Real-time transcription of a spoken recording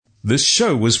This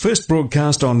show was first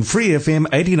broadcast on Free FM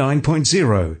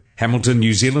 89.0, Hamilton,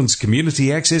 New Zealand's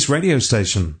community access radio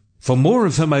station. For more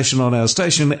information on our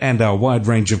station and our wide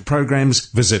range of programs,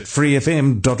 visit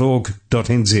freefm.org.nz.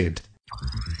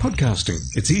 Podcasting.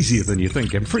 It's easier than you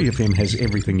think, and Free FM has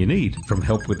everything you need, from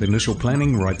help with initial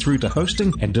planning right through to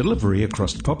hosting and delivery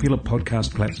across popular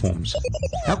podcast platforms.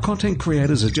 Our content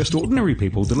creators are just ordinary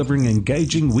people delivering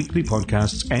engaging weekly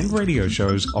podcasts and radio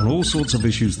shows on all sorts of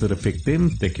issues that affect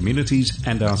them, their communities,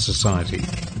 and our society.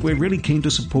 We're really keen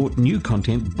to support new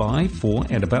content by, for,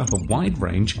 and about a wide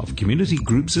range of community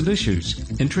groups and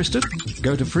issues. Interested?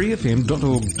 Go to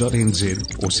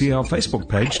freefm.org.nz or see our Facebook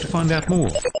page to find out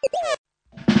more.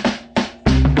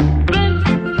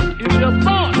 Your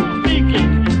thoughts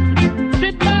speaking.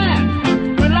 Sit back,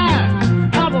 relax,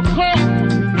 have a coke,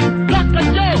 crack a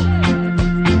joke.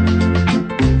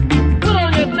 Put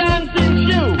on your dancing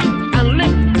shoes and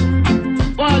listen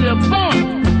while your boss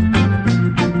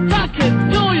talk it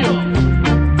to you.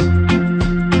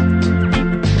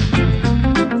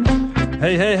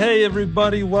 Hey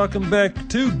everybody, welcome back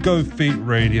to Go Feet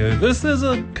Radio. This is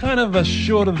a kind of a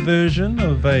shorter version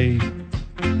of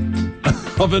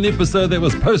an episode that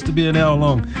was supposed to be an hour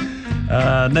long.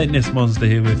 Nate Ness Monster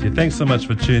here with you. Thanks so much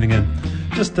for tuning in.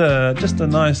 Just a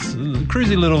nice,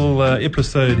 cruisy little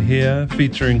episode here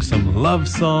featuring some love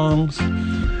songs,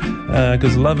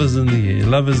 because love is in the air.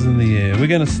 Love is in the air. We're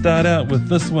going to start out with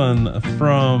this one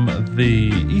from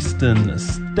the Eastern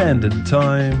Standard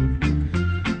Time,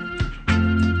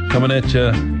 coming at you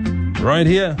right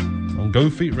here on Go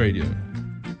Feet Radio.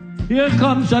 Here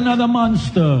comes another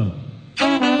monster.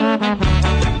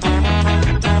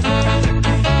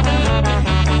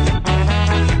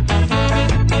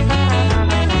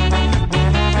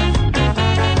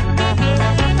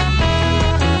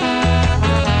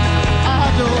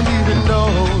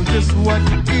 What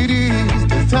it is,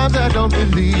 there's times I don't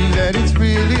believe that it's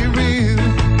really real.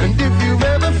 And if you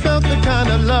ever felt the kind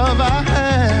of love I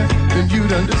have, then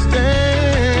you'd understand.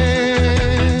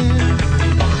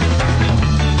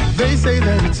 They say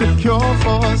that it's a cure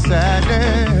for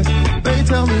sadness. They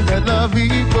tell me that love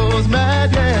equals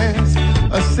madness,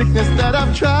 a sickness that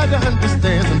I've tried to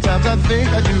understand. Sometimes I think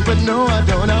I do, but no I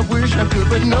don't. I wish I could,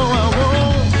 but no I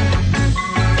won't.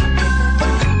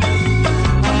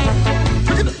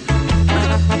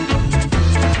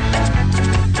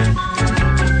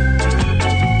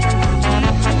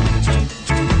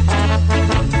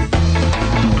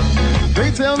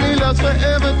 Tell me love's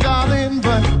forever, darling,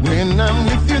 but when I'm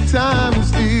with you, time is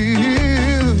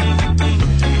still.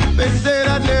 They said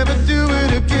I'd never do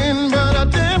it again, but I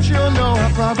damn sure know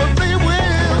I probably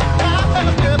will.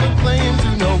 I've never claimed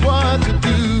to know what to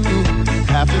do.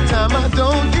 Half the time I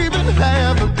don't even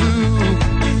have a clue.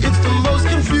 It's the most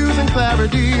confusing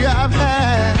clarity I've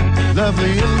had.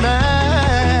 Lovely and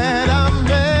mad, I'm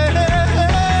mad.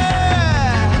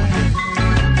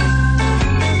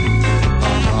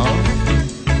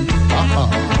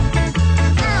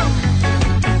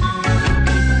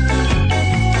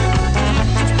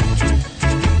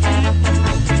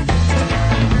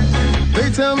 They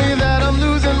tell me that I'm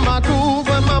losing my cool,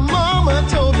 but my mama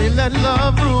told me let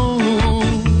love rule.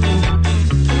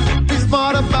 Be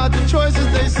smart about the choices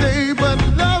they say, but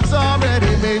love's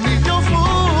already made me your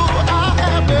fool. I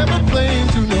have never claimed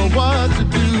to know what to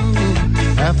do.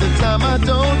 Half the time I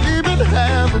don't even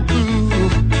have a clue.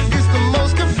 It's the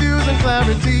most confusing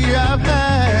clarity I've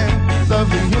had.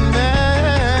 Lovely and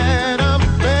mad, I'm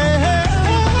mad.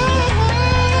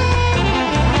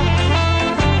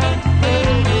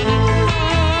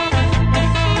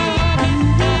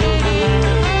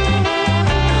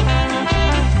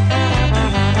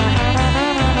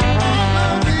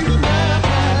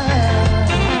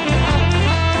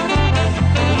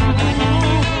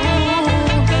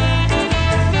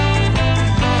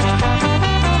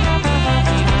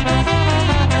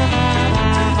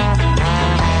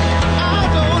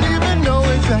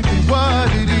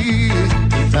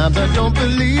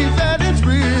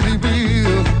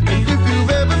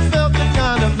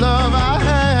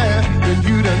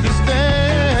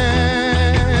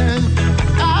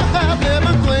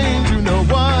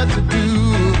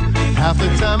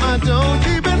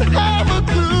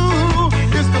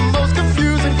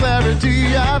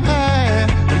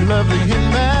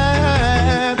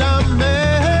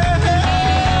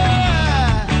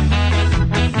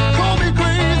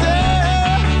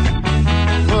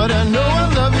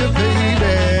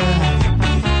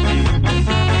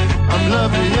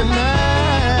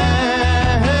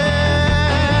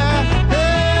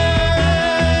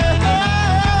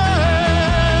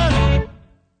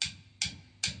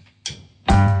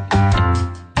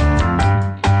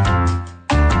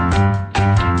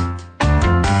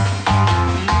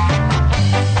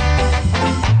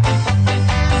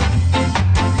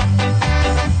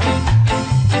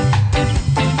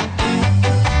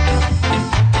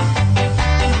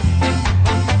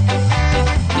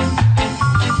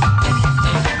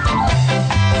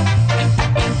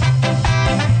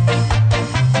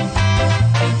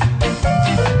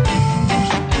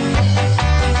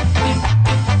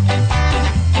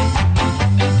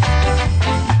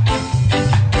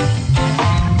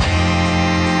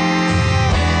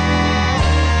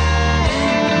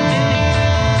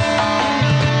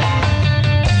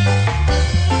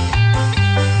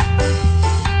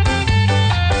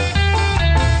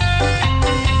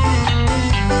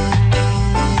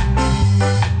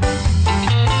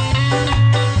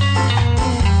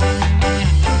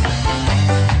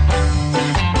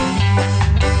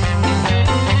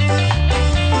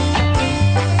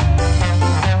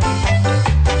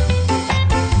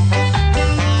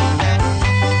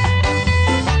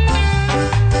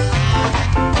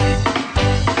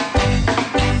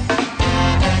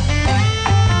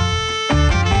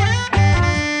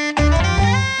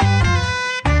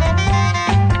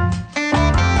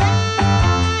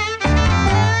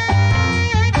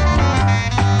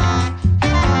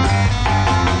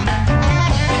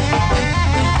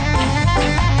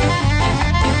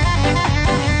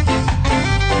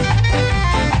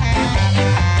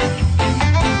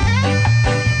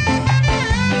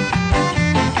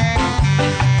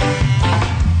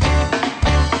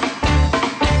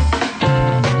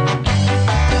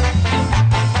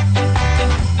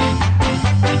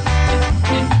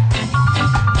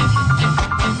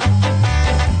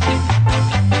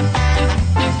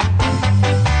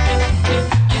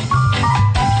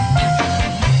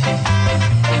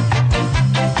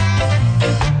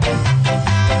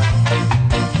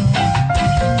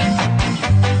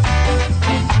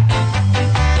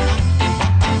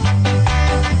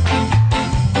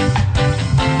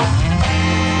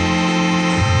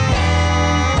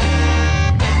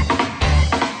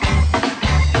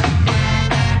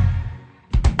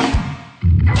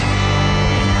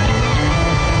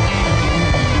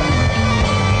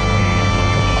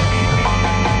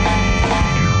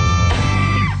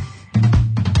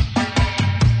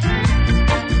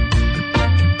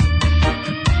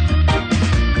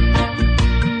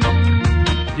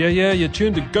 Yeah, you're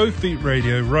tuned to Go Feet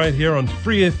Radio right here on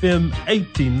Free FM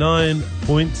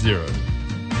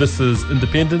 89.0. This is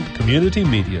independent community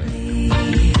media.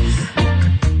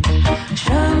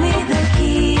 Show me the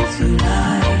key to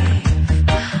life.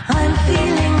 I'm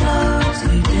feeling low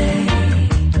today,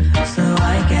 so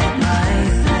I get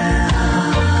myself.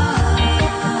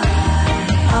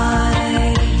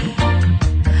 I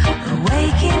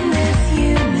awake in this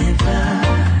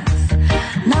universe.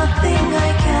 Nothing I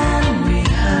can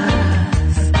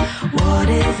rehearse. What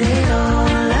is it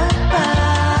all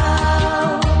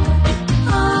about? I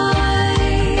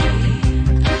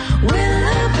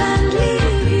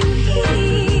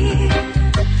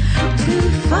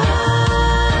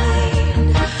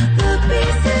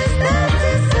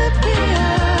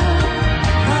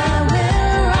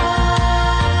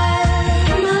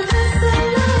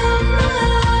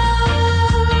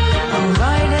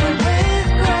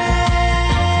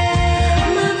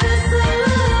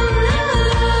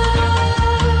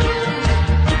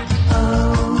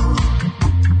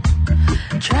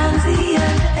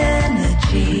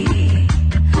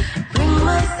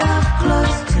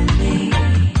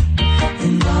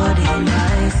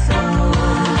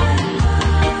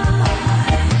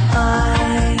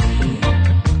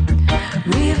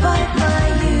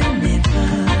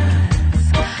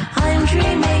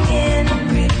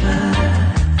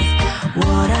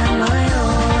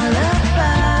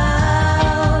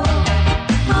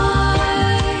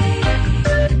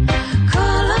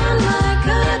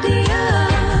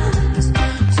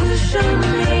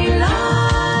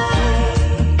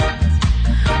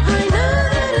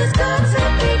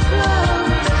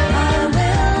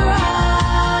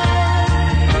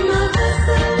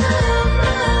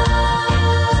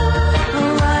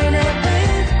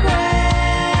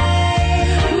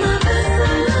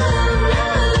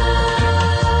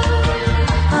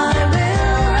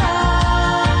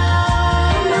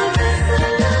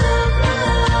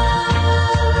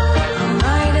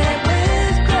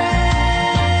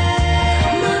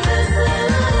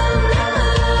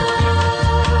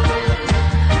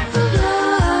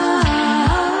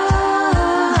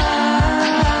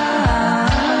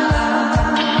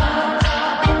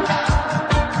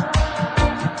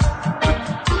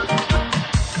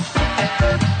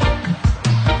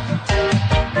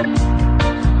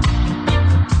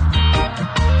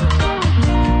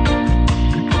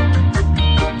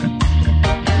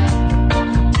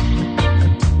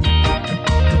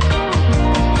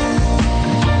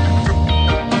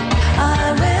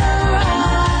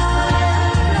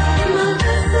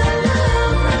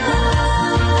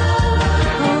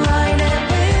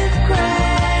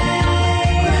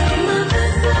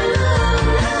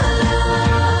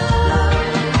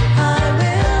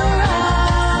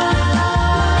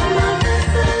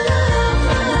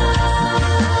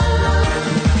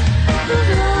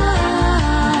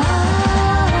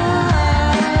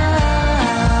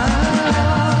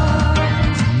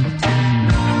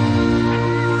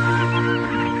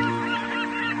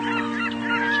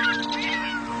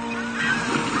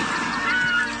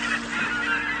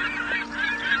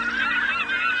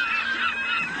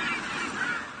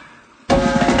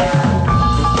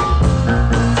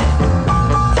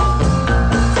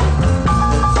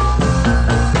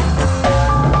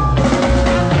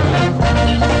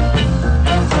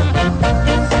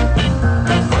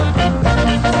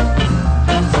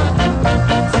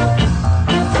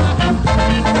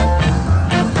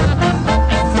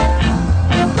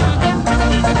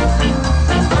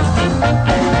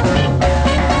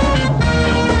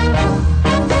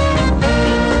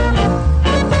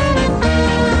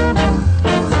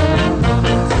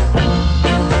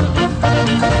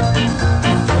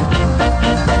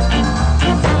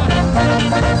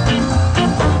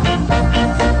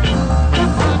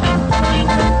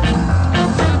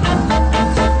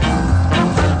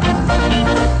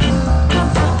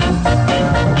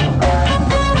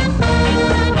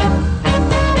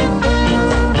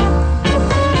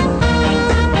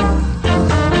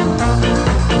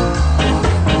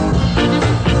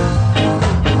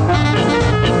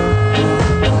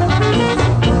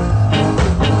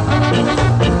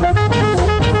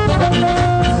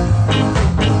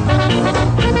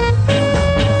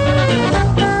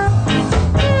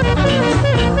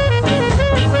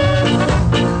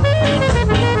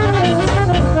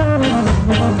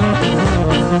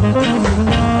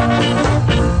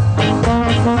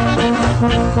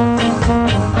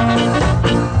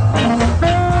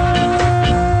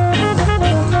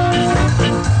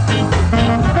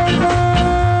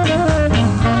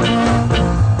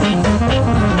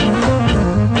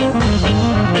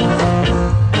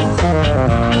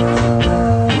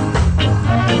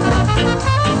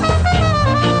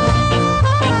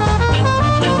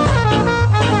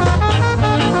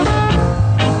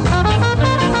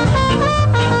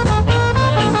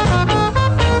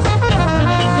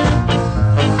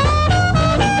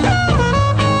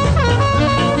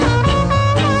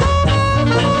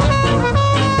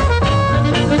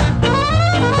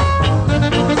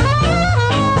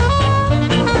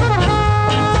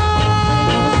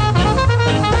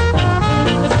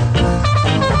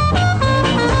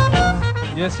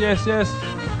yes.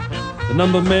 The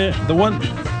number man, the one.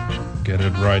 Get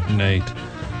it right, Nate.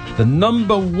 The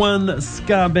number one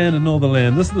ska band in all the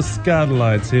land. This is the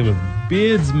Ska-Lights here with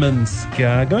Beardsman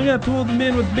Ska. Going out to all the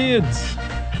men with beards.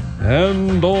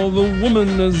 And all the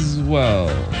women as well.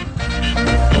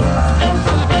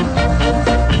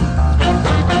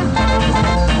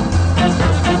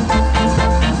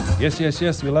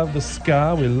 Yes. We love the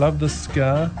ska.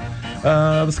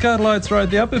 The Ska-Lights right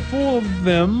there. Before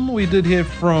them, we did hear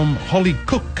from Holly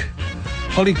Cook.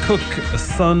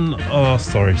 Son.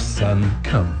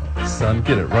 Come on, son,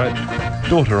 get it right.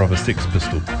 Daughter of a Sex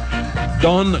Pistol.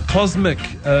 Don Cosmic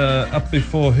up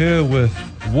before her with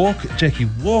Walk, Jackie,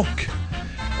 Walk.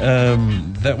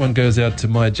 That one goes out to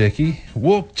my Jackie.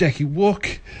 Walk, Jackie,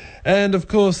 walk. And, of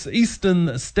course,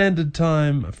 Eastern Standard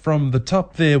Time from the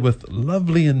top there with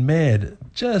Lovely and Mad.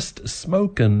 Just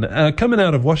smoking. Coming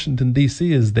out of Washington,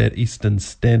 D.C. is that Eastern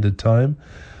Standard Time.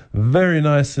 Very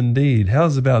nice indeed.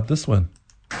 How's about this one?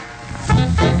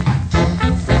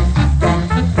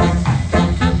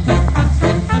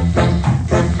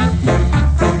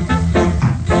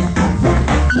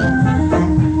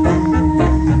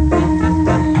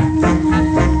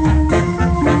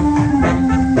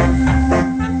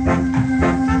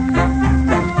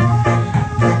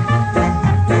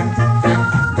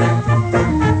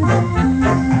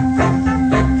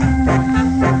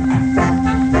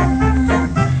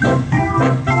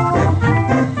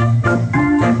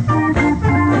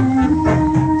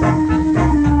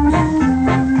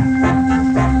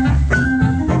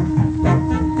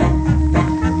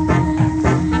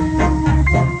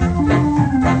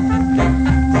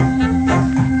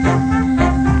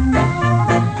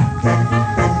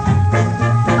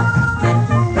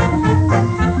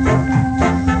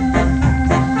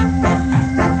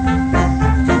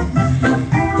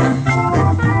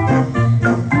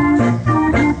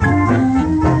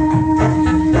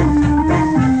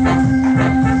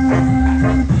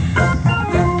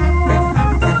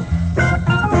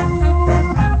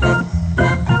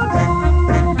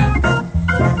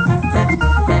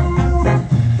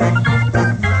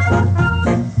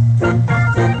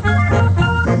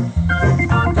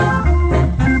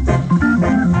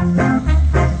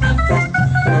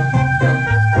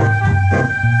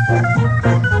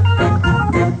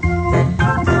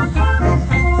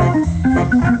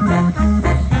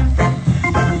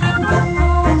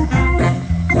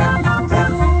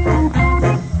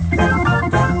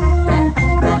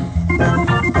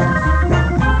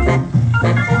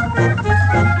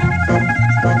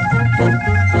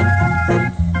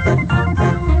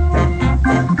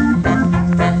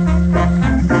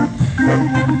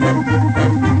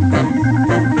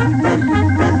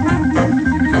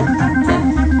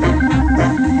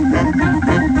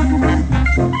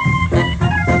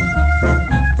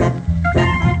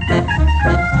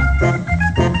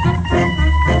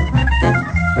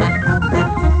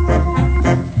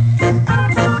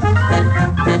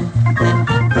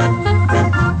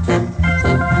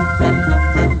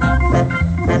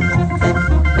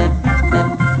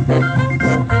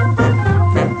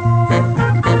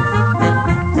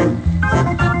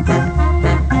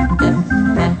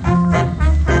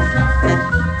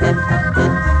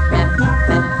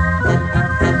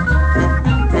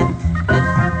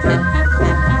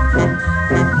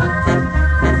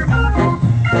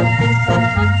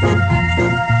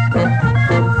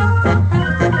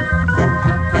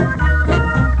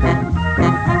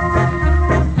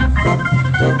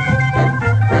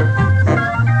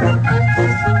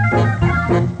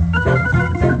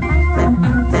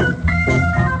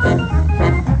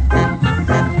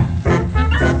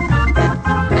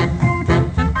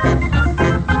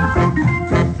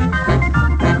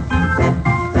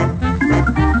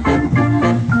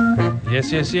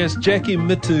 Yes. Jackie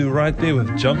Mitu right there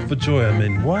with Jump for Joy. I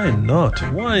mean, why not?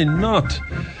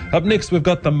 Up next, we've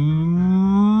got the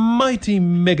mighty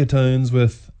Megatones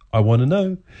with I Want to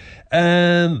Know.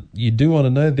 And you do want to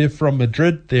know, they're from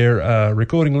Madrid. Their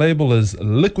recording label is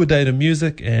Liquidator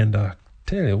Music. And I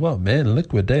tell you what, man,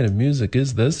 Liquidator Music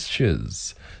is this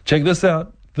shiz. Check this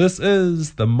out. This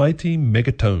is the mighty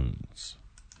Megatones.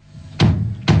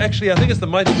 Actually, I think it's the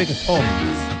mighty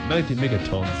Megatons. Mighty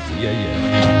Megatons.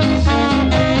 Yeah.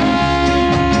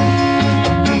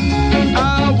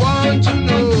 I want to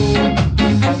know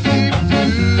if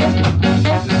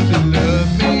you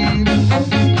love me.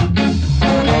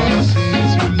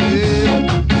 Since you live,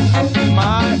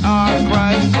 my heart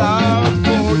cries out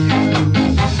for you.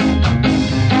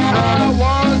 I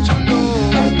want to know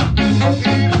if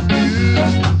you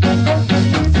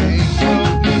think of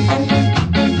me.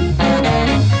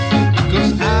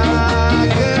 'Cause I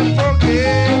can't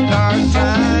forget our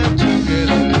time.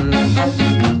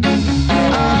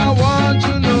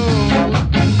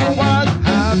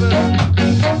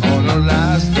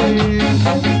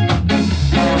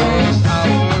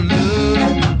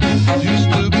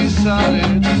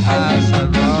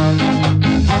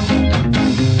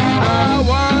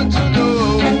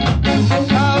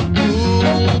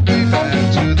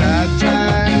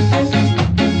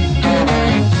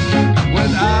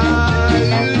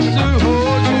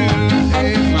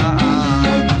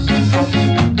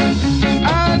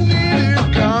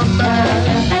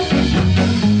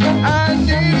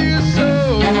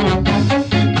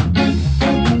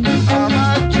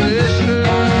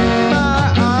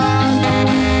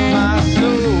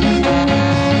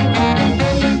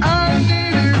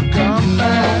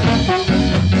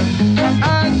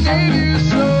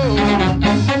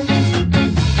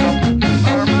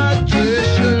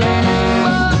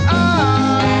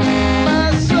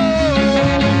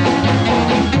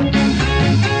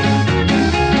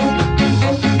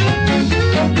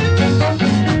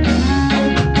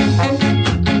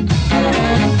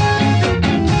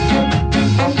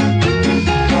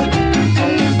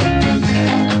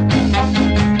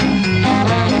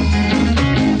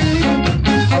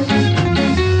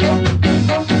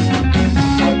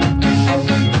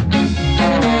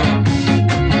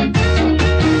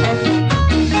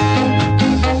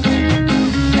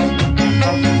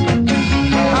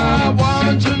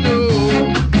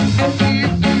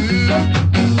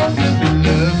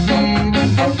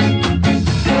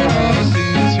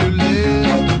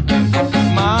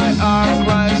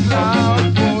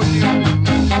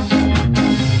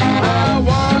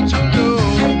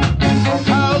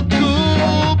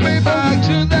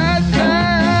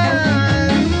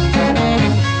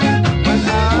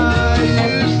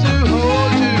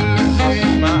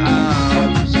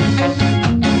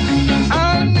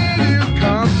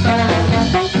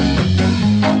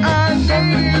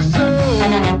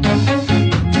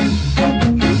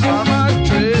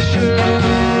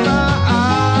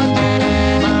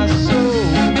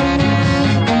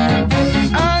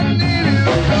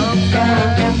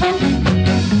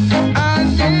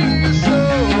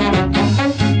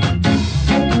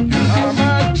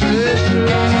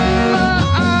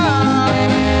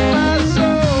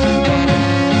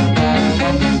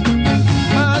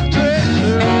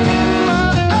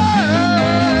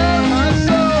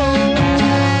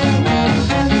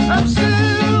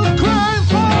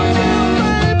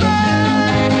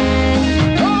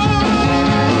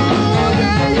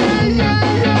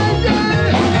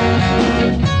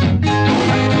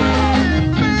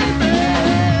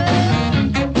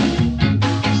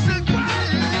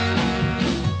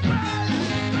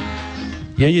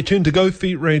 Yeah, you're tuned to Go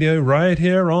Feet Radio right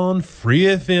here on Free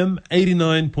FM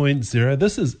 89.0.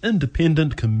 This is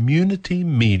independent community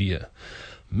media.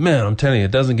 Man, I'm telling you,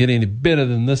 it doesn't get any better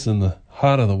than this in the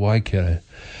heart of the Waikato.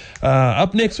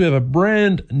 Up next, we have a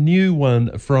brand new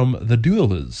one from the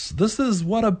Duelers. This is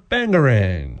What a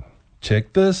Bangarang.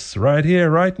 Check this right here,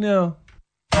 right now.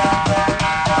 Well,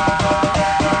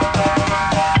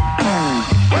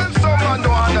 someone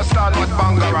don't understand what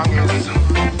bangarang is.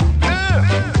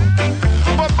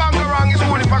 But bangarang is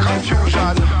only for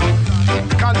confusion,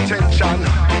 contention.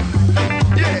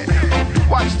 Yeah,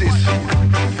 watch this.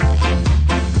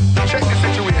 Check the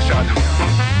situation.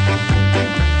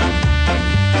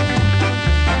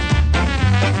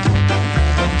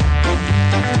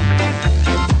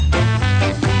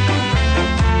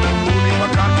 Only for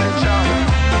contention,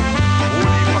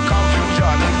 only for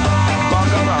confusion.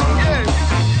 Bangarang, yeah.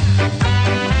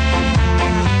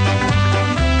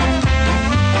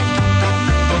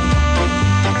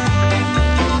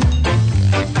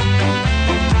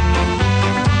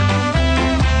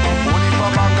 Only for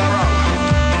bangarang,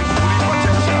 only for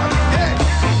tension, yeah.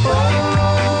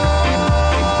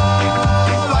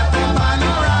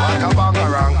 What a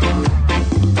bangarang,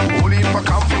 only for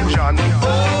confusion.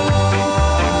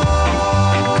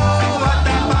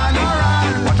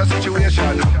 What a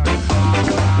situation.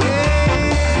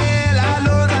 Well, I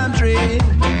know I'm trade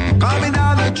coming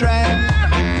down the track.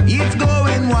 It's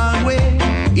going one way,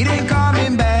 it ain't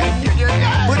coming back.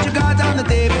 Put your cards on the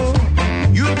table.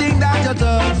 You think that you're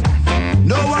tough,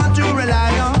 no one to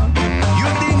rely on. You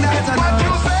think that's enough. What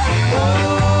you say?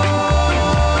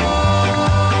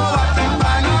 What a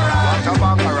bangarang. What a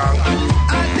bangarang,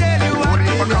 I tell you what only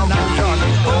they for do now. confusion.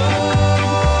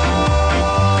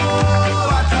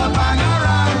 What a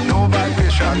bangarang. No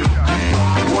vibration,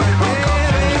 only for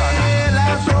confusion. Well,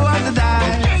 I throw out the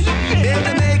dice,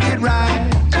 better make it right.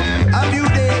 A few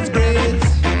days grace,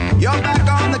 you're back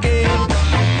on the gate.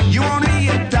 You want me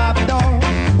at top dog,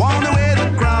 want to wear the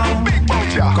crown. Big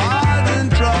boat, yeah. Causing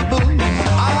trouble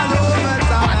all over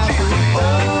town. Oh,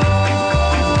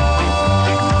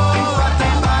 what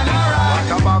a bangarang.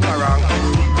 What a bangarang,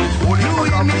 only for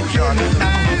confusion.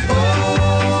 Oh,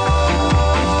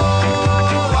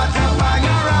 what a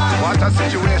bangarang. What a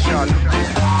situation,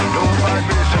 no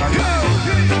vibration.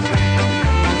 Real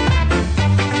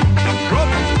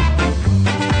trouble.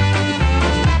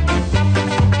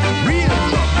 Real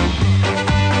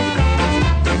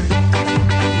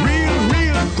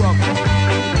trouble.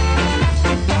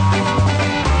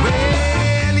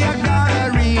 Well, you gotta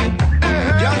read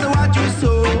just what you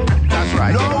sow. That's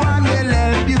right. No one will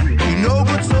help you. You know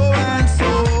good so and so.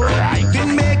 Right.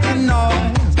 Been making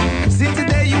noise since the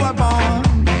day you were born.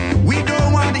 We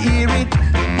don't want to hear it.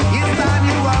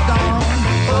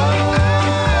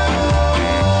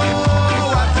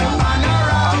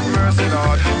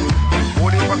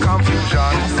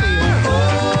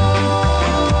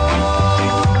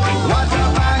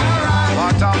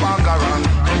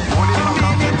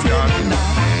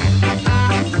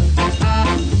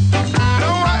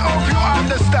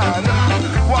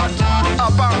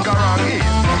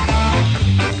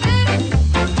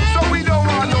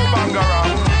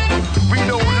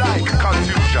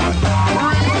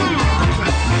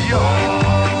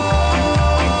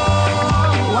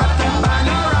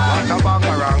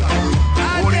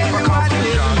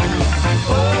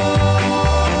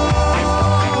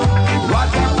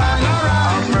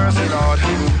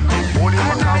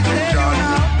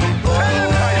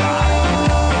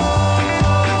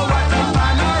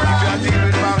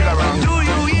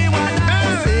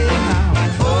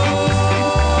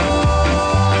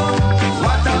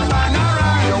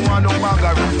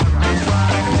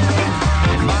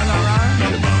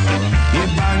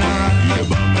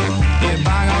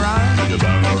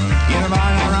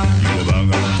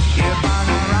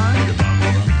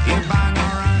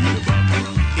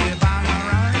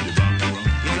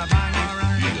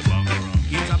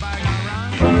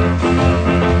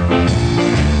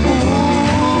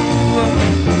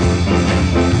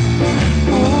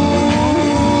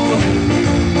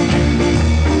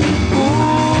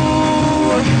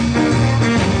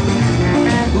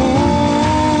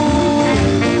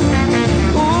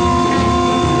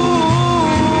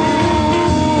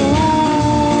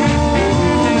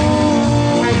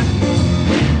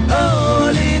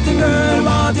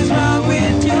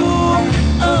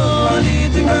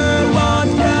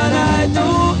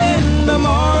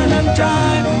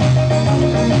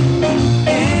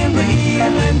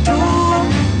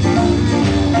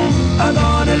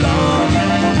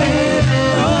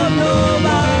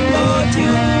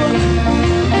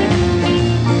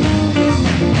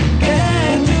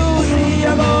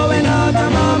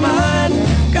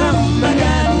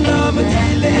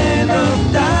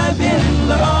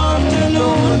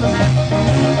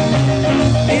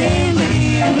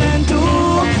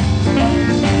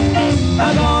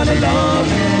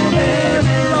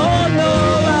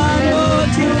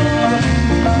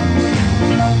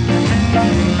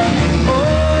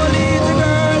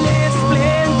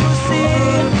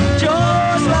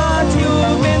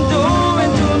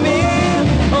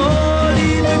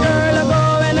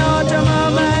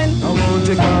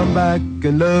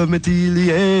 and love me till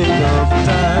the end of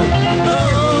time.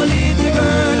 Oh, little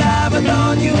girl, I've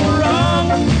done you wrong.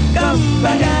 Come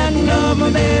back and love my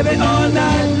baby all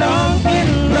night long.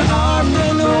 In the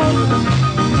afternoon,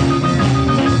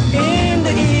 in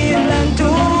the evening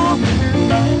too.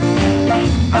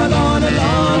 I'm gonna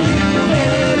love you,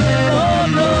 baby. Oh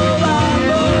no, I'm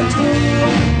going to.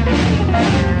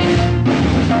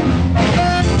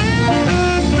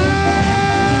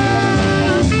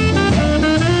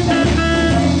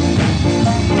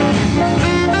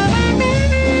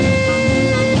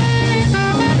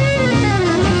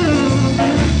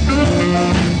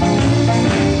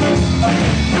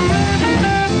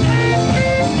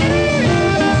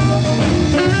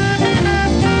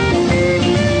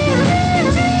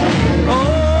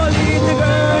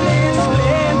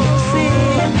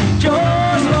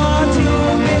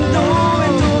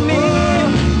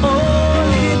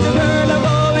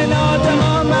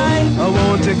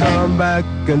 Come back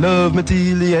and love me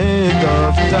till the end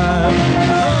of time.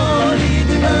 Oh,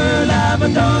 little girl,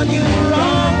 I've done you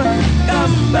wrong.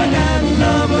 Come back and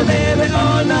love me, baby,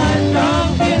 all night long.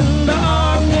 In the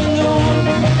afternoon,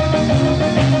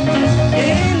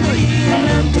 in the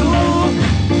evening too.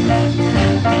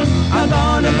 I'm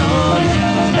gonna love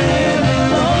you, baby,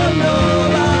 oh no,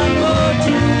 I'm going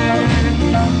to.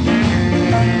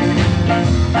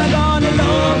 I'm gonna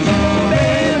love you,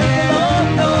 baby, oh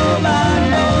no, I'm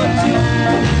going to.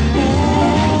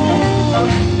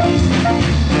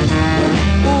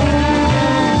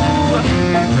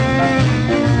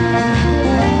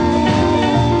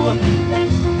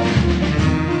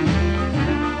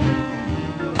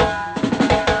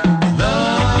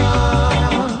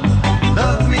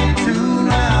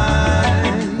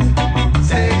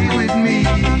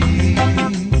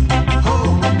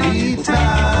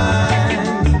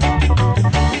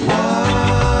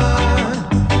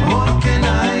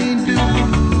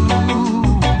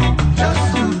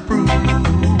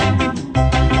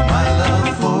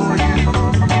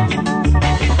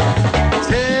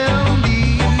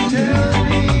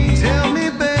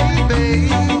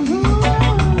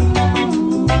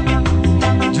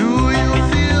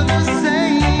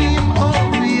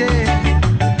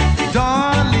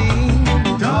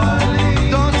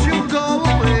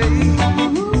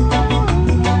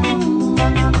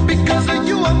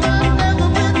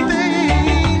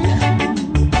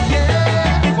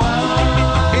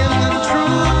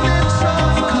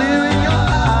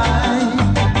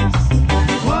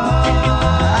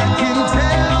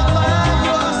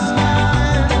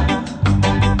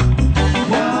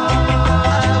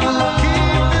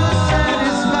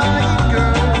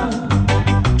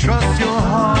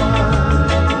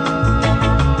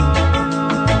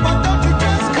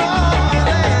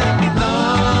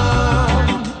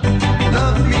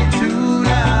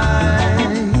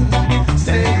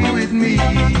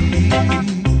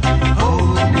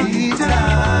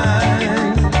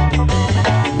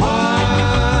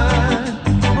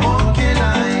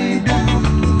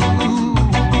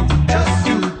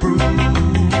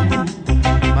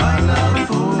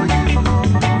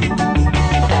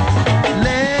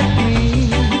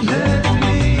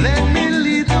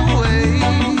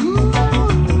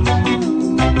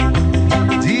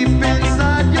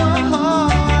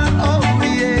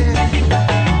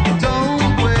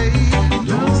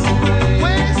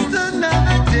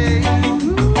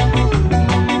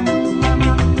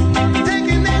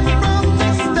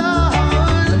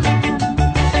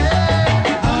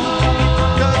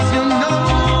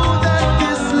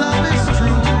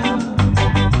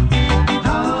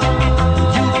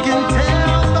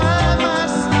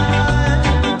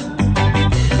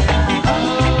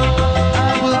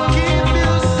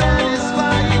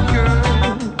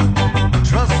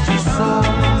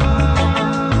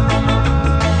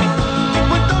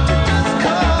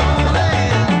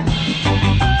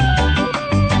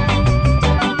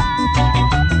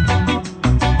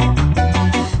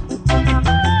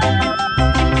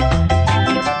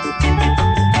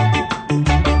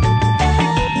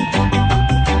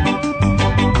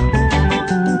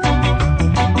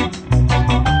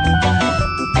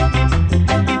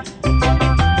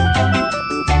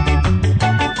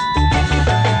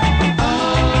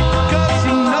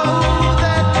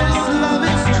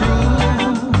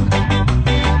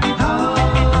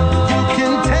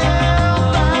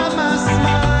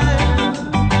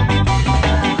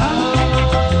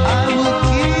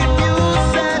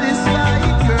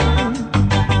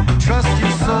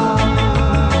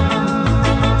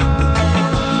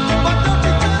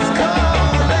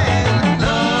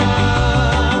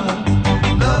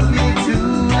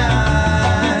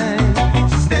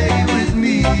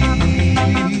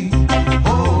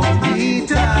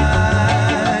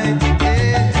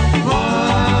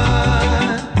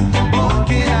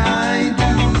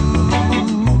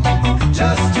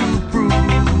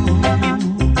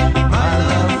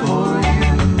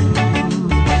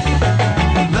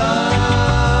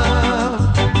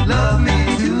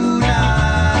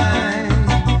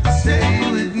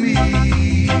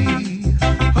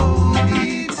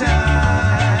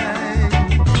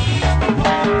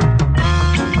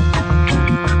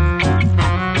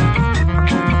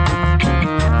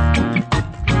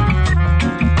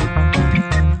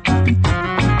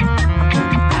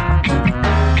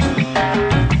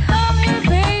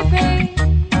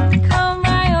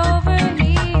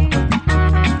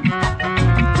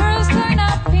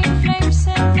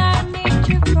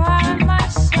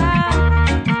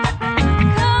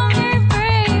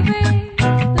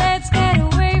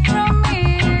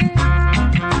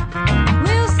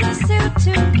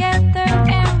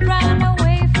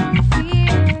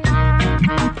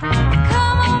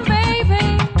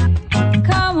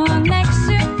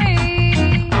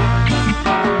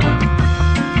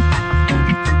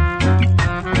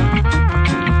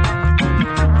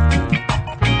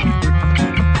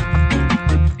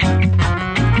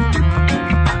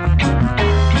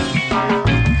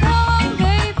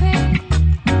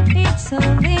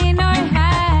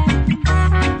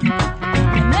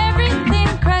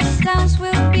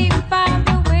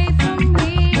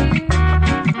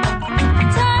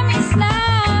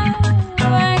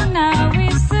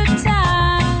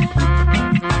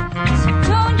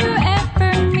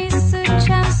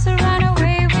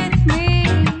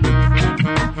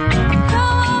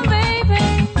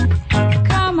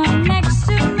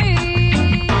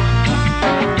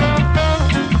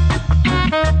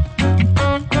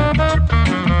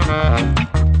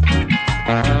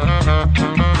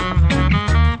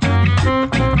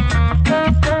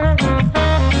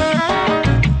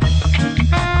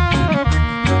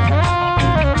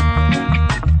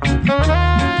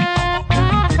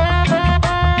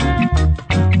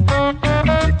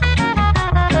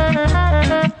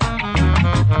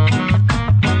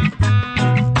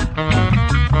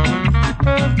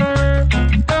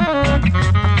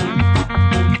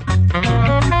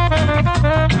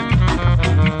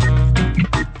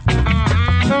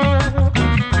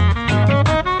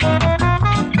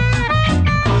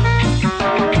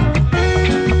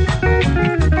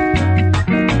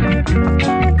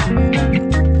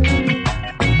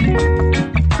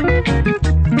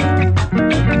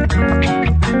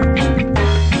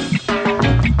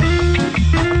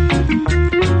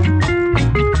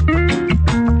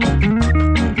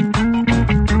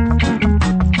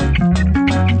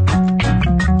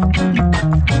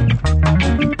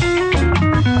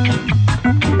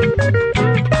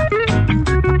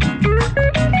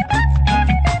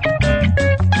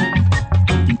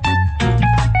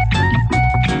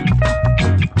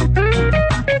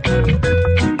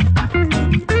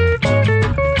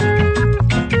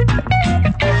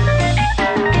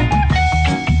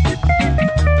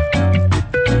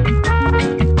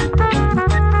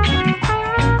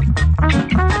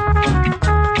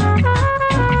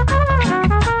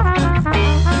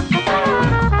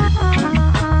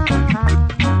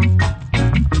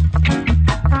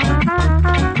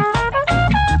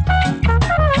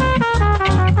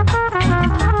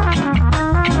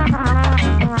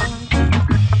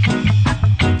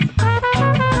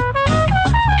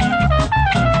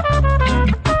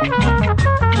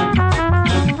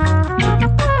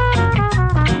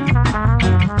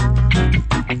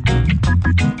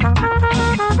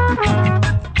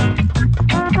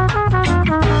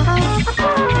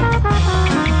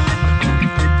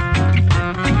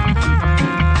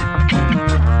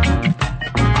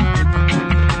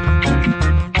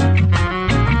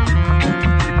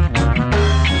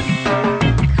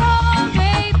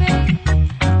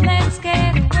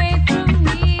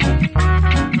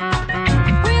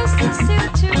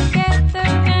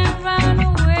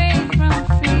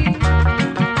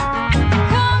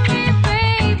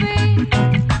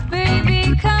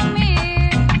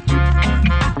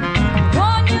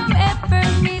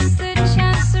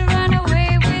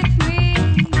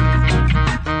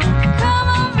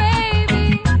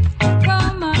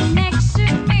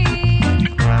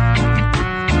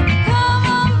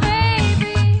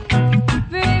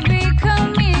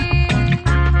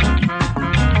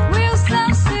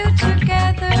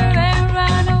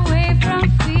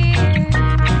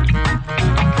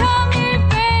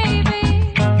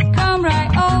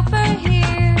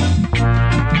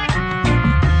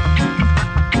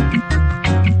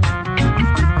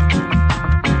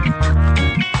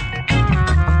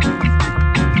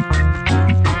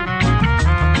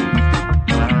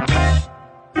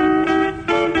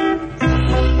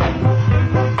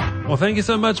 Thank you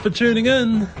so much for tuning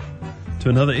in to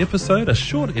another episode, a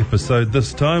short episode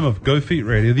this time of Go Feet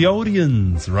Radio. The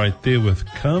Oldians right there with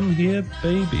Come Here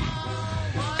Baby.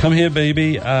 Come Here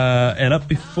Baby. And up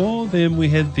before them we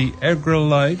had the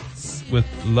Agrolites with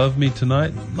Love Me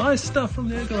Tonight. Nice stuff from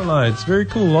the Agrolites. Very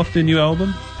cool. Off their new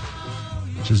album,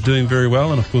 which is doing very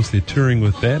well. And of course they're touring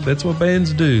with that. That's what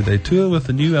bands do. They tour with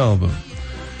a new album.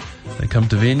 They come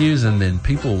to venues and then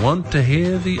people want to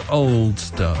hear the old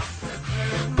stuff.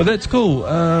 But that's cool.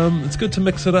 It's good to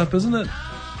mix it up, isn't it?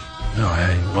 Oh,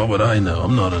 hey, what would I know?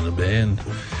 I'm not in a band.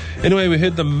 Anyway, we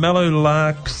heard the Mellow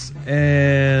Larks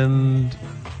and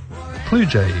Blue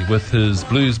Jay with his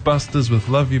Blues Busters with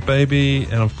Love You Baby.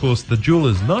 And, of course, the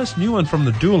Duelers. Nice new one from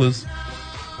the Duelers.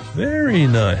 Very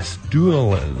nice.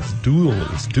 Duelers.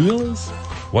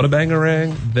 What a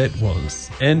bangarang that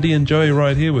was. Andy and Joey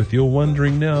right here with You're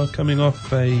Wondering Now, coming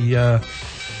off a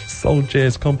soul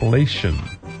jazz compilation.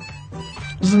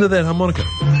 Listen to that harmonica.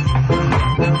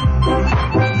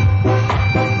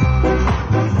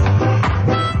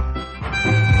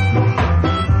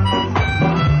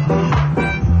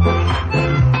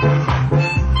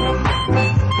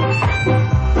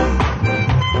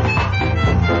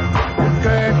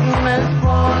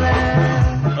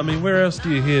 I mean, where else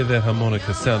do you hear that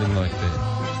harmonica sounding like that?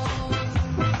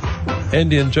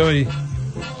 Andy and Joey,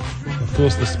 of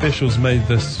course, the Specials made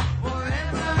this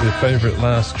their favourite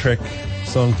last track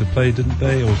song to play, didn't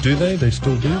they? Or do they? They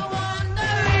still do? Well,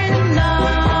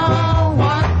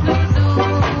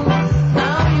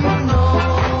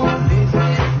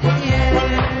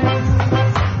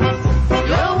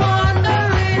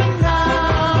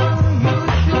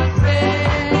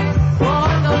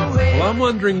 I'm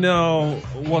wondering now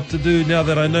what to do now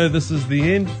that I know this is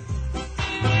the end.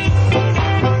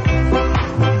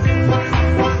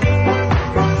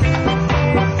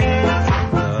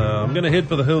 I'm going to head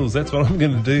for the hills. That's what I'm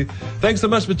going to do. Thanks so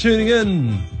much for tuning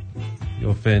in.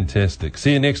 You're fantastic.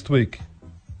 See you next week.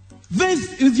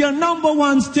 This is your number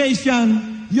one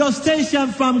station, your station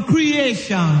from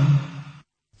creation.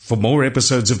 For more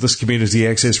episodes of this Community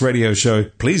Access Radio show,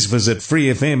 please visit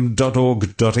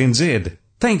freefm.org.nz.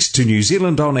 Thanks to New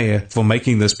Zealand On Air for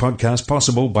making this podcast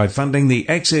possible by funding the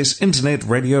Access Internet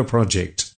Radio Project.